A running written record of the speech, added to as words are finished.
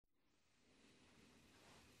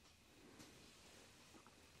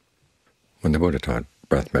When the Buddha taught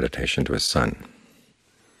breath meditation to his son,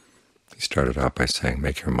 he started out by saying,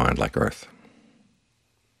 make your mind like earth.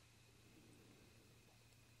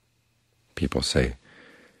 People say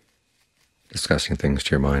disgusting things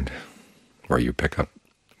to your mind, or you pick up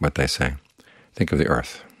what they say. Think of the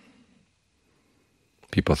earth.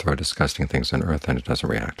 People throw disgusting things on earth and it doesn't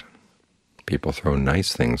react. People throw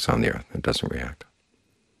nice things on the earth and it doesn't react.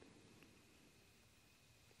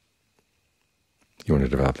 You want to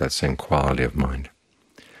develop that same quality of mind,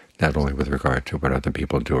 not only with regard to what other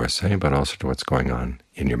people do or say, but also to what's going on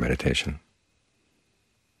in your meditation,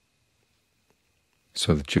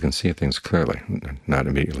 so that you can see things clearly, not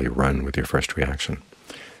immediately run with your first reaction.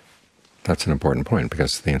 That's an important point,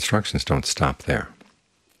 because the instructions don't stop there.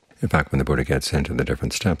 In fact, when the Buddha gets into the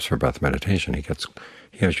different steps for breath meditation, he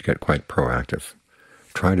has you get quite proactive.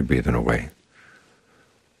 Try to breathe in a way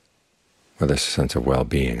where there's a sense of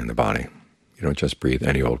well-being in the body. You don't just breathe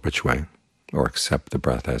any old which way, or accept the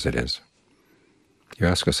breath as it is. You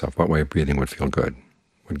ask yourself, what way of breathing would feel good,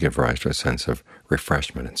 would give rise to a sense of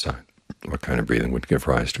refreshment inside? What kind of breathing would give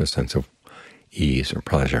rise to a sense of ease or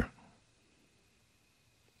pleasure?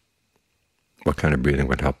 What kind of breathing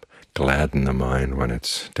would help gladden the mind when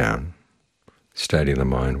it's down, steady the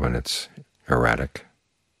mind when it's erratic,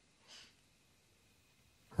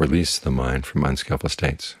 release the mind from unskillful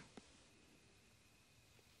states?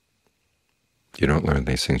 You don't learn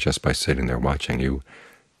these things just by sitting there watching. You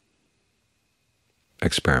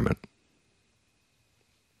experiment.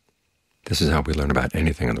 This is how we learn about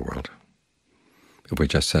anything in the world. If we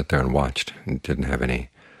just sat there and watched and didn't have any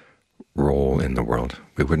role in the world,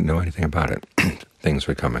 we wouldn't know anything about it. Things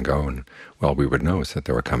would come and go, and, well, we would know that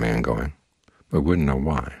they were coming and going, but we wouldn't know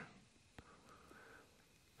why.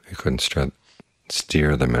 We couldn't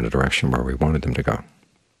steer them in a direction where we wanted them to go.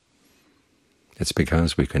 It's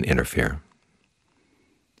because we can interfere.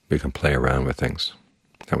 We can play around with things.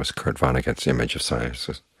 That was Kurt Vonnegut's image of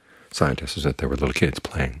scientists, is that they were little kids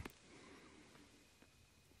playing.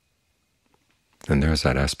 And there's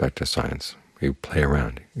that aspect of science. You play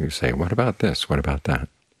around. You say, what about this? What about that?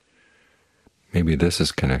 Maybe this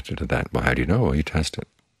is connected to that. Well, how do you know? Well, you test it.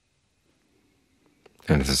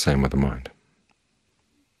 And it's the same with the mind.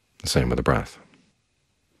 The same with the breath.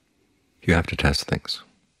 You have to test things,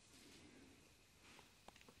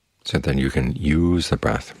 so then you can use the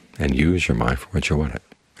breath and use your mind for what you want it.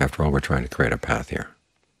 After all, we're trying to create a path here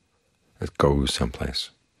that goes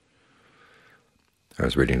someplace. I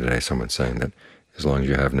was reading today someone saying that as long as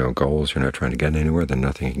you have no goals, you're not trying to get anywhere, then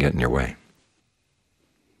nothing can get in your way,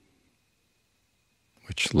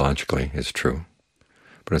 which logically is true.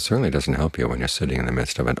 But it certainly doesn't help you when you're sitting in the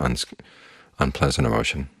midst of an unpleasant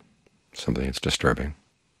emotion, something that's disturbing.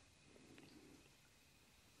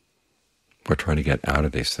 We're trying to get out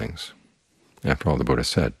of these things. After all, the Buddha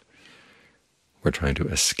said, we're trying to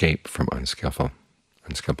escape from unskillful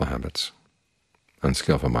habits,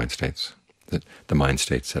 unskillful mind states, the mind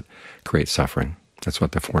states that create suffering. That's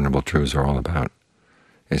what the Four Noble Truths are all about,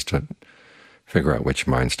 is to figure out which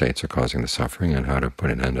mind states are causing the suffering and how to put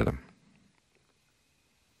an end to them.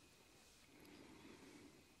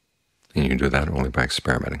 And you can do that only by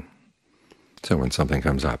experimenting. So when something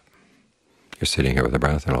comes up, you're sitting here with the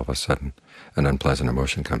breath, and all of a sudden an unpleasant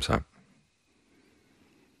emotion comes up.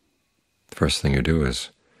 The first thing you do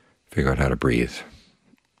is figure out how to breathe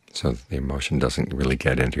so that the emotion doesn't really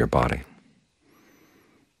get into your body.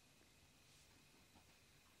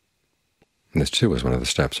 And this, too, is one of the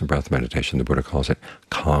steps in breath meditation. The Buddha calls it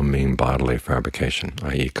calming bodily fabrication,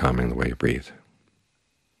 i.e. calming the way you breathe.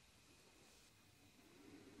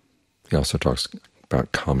 He also talks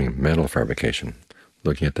about calming mental fabrication,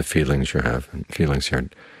 looking at the feelings you have. And feelings here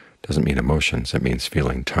doesn't mean emotions, it means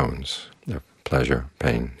feeling tones of pleasure,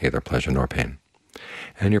 pain, neither pleasure nor pain.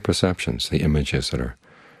 And your perceptions, the images that are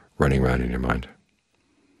running around in your mind,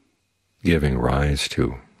 giving rise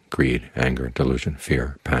to greed, anger, delusion,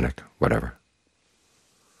 fear, panic, whatever.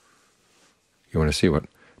 You want to see what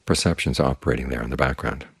perceptions are operating there in the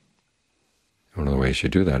background. One of the ways you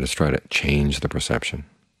do that is try to change the perception.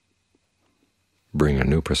 Bring a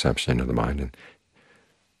new perception into the mind, and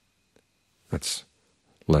that's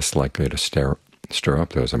less likely to stir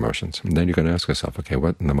up those emotions. And then you can ask yourself, okay,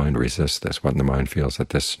 what in the mind resists this? What in the mind feels that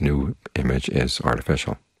this new image is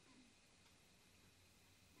artificial?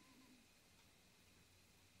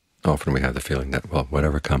 Often we have the feeling that, well,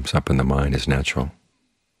 whatever comes up in the mind is natural.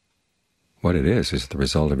 What it is the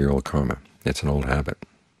result of your old karma. It's an old habit.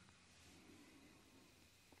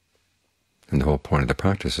 And the whole point of the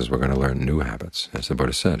practice is we're going to learn new habits. As the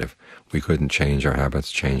Buddha said, if we couldn't change our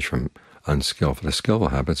habits, change from unskillful to skillful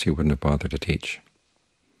habits, he wouldn't have bothered to teach.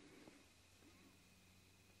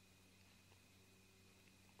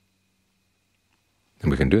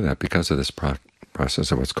 And we can do that because of this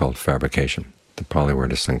process of what's called fabrication. The Pali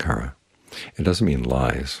word is sankhara. It doesn't mean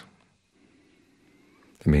lies.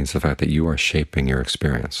 It means the fact that you are shaping your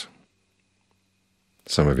experience.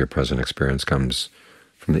 Some of your present experience comes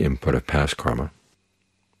from the input of past karma,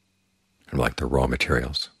 like the raw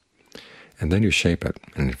materials. And then you shape it.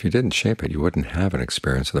 And if you didn't shape it, you wouldn't have an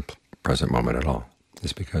experience of the present moment at all.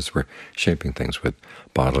 It's because we're shaping things with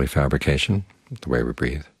bodily fabrication, the way we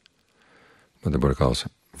breathe, what the Buddha calls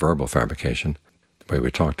verbal fabrication, the way we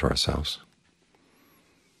talk to ourselves,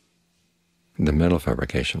 the mental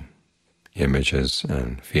fabrication, images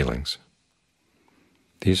and feelings.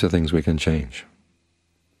 These are things we can change.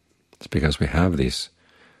 It's because we have these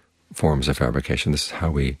forms of fabrication. This is how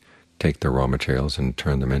we take the raw materials and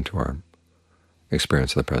turn them into our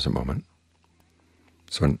experience of the present moment.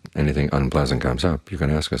 So when anything unpleasant comes up, you can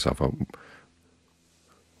ask yourself, well,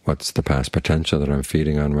 what's the past potential that I'm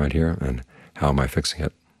feeding on right here, and how am I fixing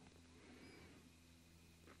it?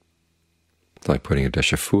 It's like putting a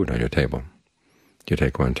dish of food on your table. You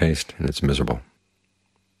take one taste, and it's miserable.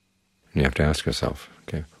 And you have to ask yourself,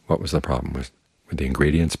 okay, what was the problem? Were the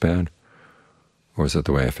ingredients bad, or was it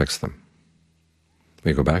the way I fixed them?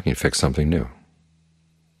 We go back and you fix something new.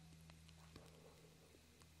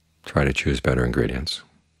 Try to choose better ingredients.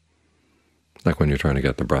 Like when you're trying to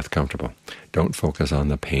get the breath comfortable. Don't focus on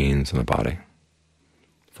the pains in the body.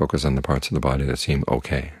 Focus on the parts of the body that seem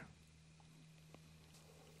okay.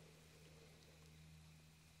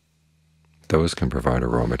 Those can provide a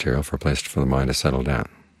raw material for a place for the mind to settle down.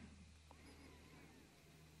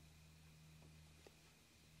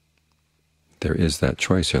 There is that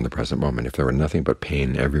choice here in the present moment. If there were nothing but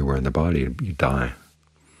pain everywhere in the body, you die.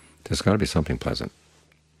 There's got to be something pleasant,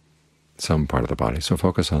 some part of the body, so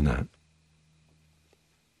focus on that. And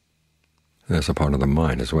there's a part of the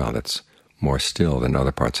mind as well that's more still than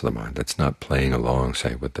other parts of the mind, that's not playing along,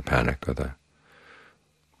 say, with the panic or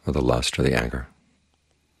the lust or the anger,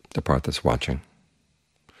 the part that's watching.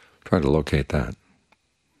 Try to locate that.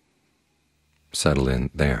 Settle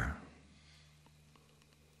in there.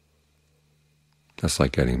 That's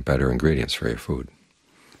like getting better ingredients for your food.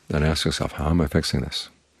 Then ask yourself, how am I fixing this?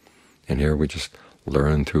 And here we just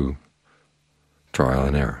learn through trial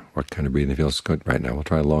and error. What kind of breathing feels good right now? We'll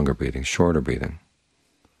try longer breathing, shorter breathing.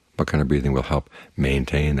 What kind of breathing will help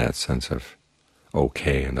maintain that sense of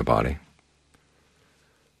okay in the body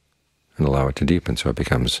and allow it to deepen so it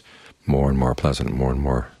becomes more and more pleasant, more and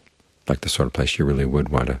more like the sort of place you really would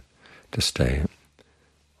want to stay.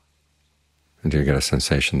 And you get a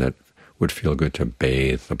sensation that would feel good to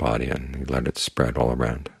bathe the body in, and let it spread all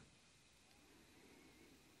around.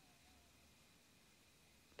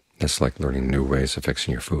 It's like learning new ways of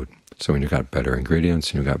fixing your food. So when you've got better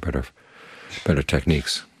ingredients and you've got better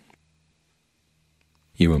techniques,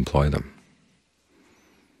 you employ them.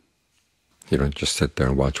 You don't just sit there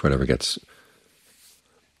and watch whatever gets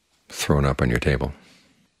thrown up on your table.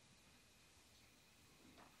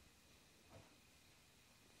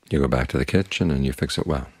 You go back to the kitchen and you fix it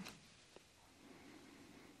well.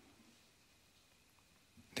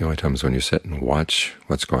 The only times when you sit and watch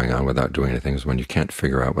what's going on without doing anything is when you can't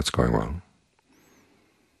figure out what's going wrong.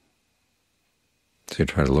 So you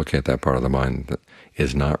try to look at that part of the mind that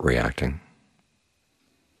is not reacting,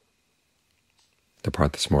 the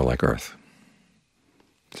part that's more like earth.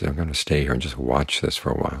 So I'm going to stay here and just watch this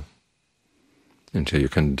for a while until you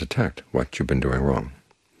can detect what you've been doing wrong.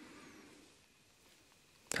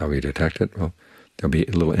 How we detect it? Well, there'll be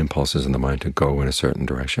little impulses in the mind to go in a certain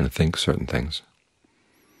direction and think certain things.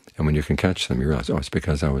 And when you can catch them, you realize, oh, it's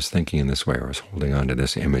because I was thinking in this way, or I was holding on to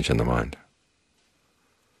this image in the mind.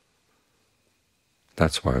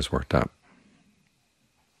 That's why I was worked up.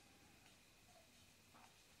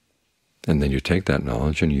 And then you take that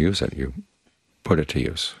knowledge and you use it. You put it to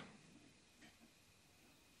use.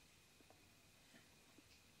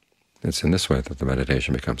 It's in this way that the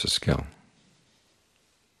meditation becomes a skill.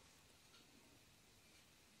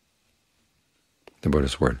 The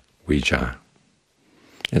Buddha's word, vijja.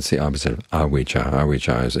 It's the opposite of avijja.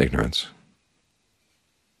 Avijja is ignorance.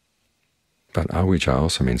 But avijja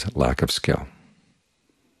also means lack of skill.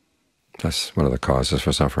 That's one of the causes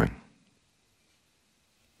for suffering.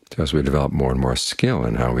 So as we develop more and more skill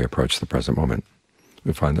in how we approach the present moment,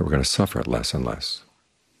 we find that we're going to suffer less and less.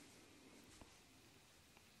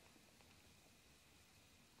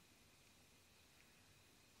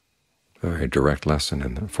 A very direct lesson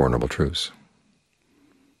in the Four Noble Truths.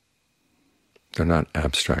 They're not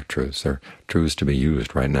abstract truths. They're truths to be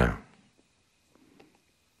used right now.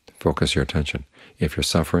 Focus your attention. If you're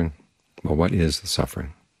suffering, well, what is the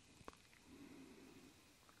suffering?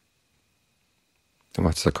 And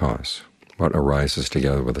what's the cause? what arises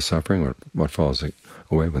together with the suffering, what falls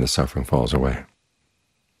away when the suffering falls away.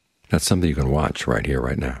 That's something you can watch right here,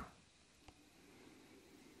 right now.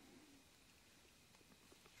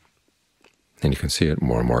 And you can see it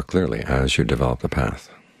more and more clearly as you develop the path.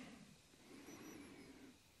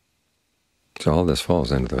 So all this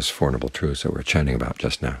falls into those Four Noble Truths that we're chanting about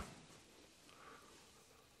just now.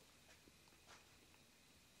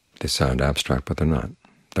 They sound abstract, but they're not.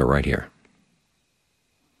 They're right here.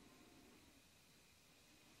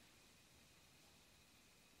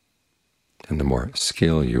 And the more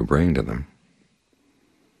skill you bring to them,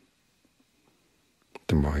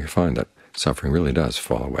 the more you find that suffering really does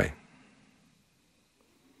fall away.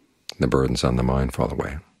 The burdens on the mind fall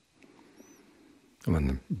away. And when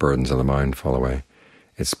the burdens of the mind fall away,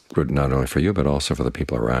 it's good not only for you, but also for the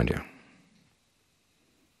people around you.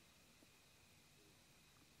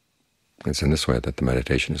 It's in this way that the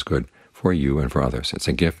meditation is good for you and for others. It's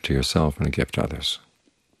a gift to yourself and a gift to others.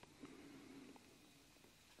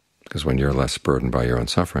 Because when you're less burdened by your own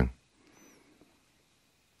suffering,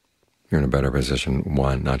 you're in a better position,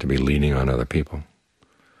 one, not to be leaning on other people,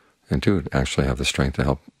 and two, to actually have the strength to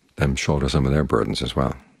help them shoulder some of their burdens as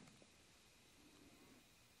well.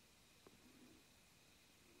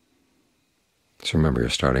 So remember, you're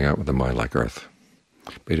starting out with a mind like earth,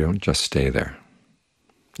 but you don't just stay there.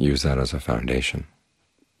 Use that as a foundation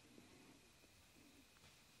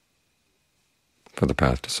for the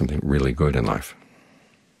path to something really good in life.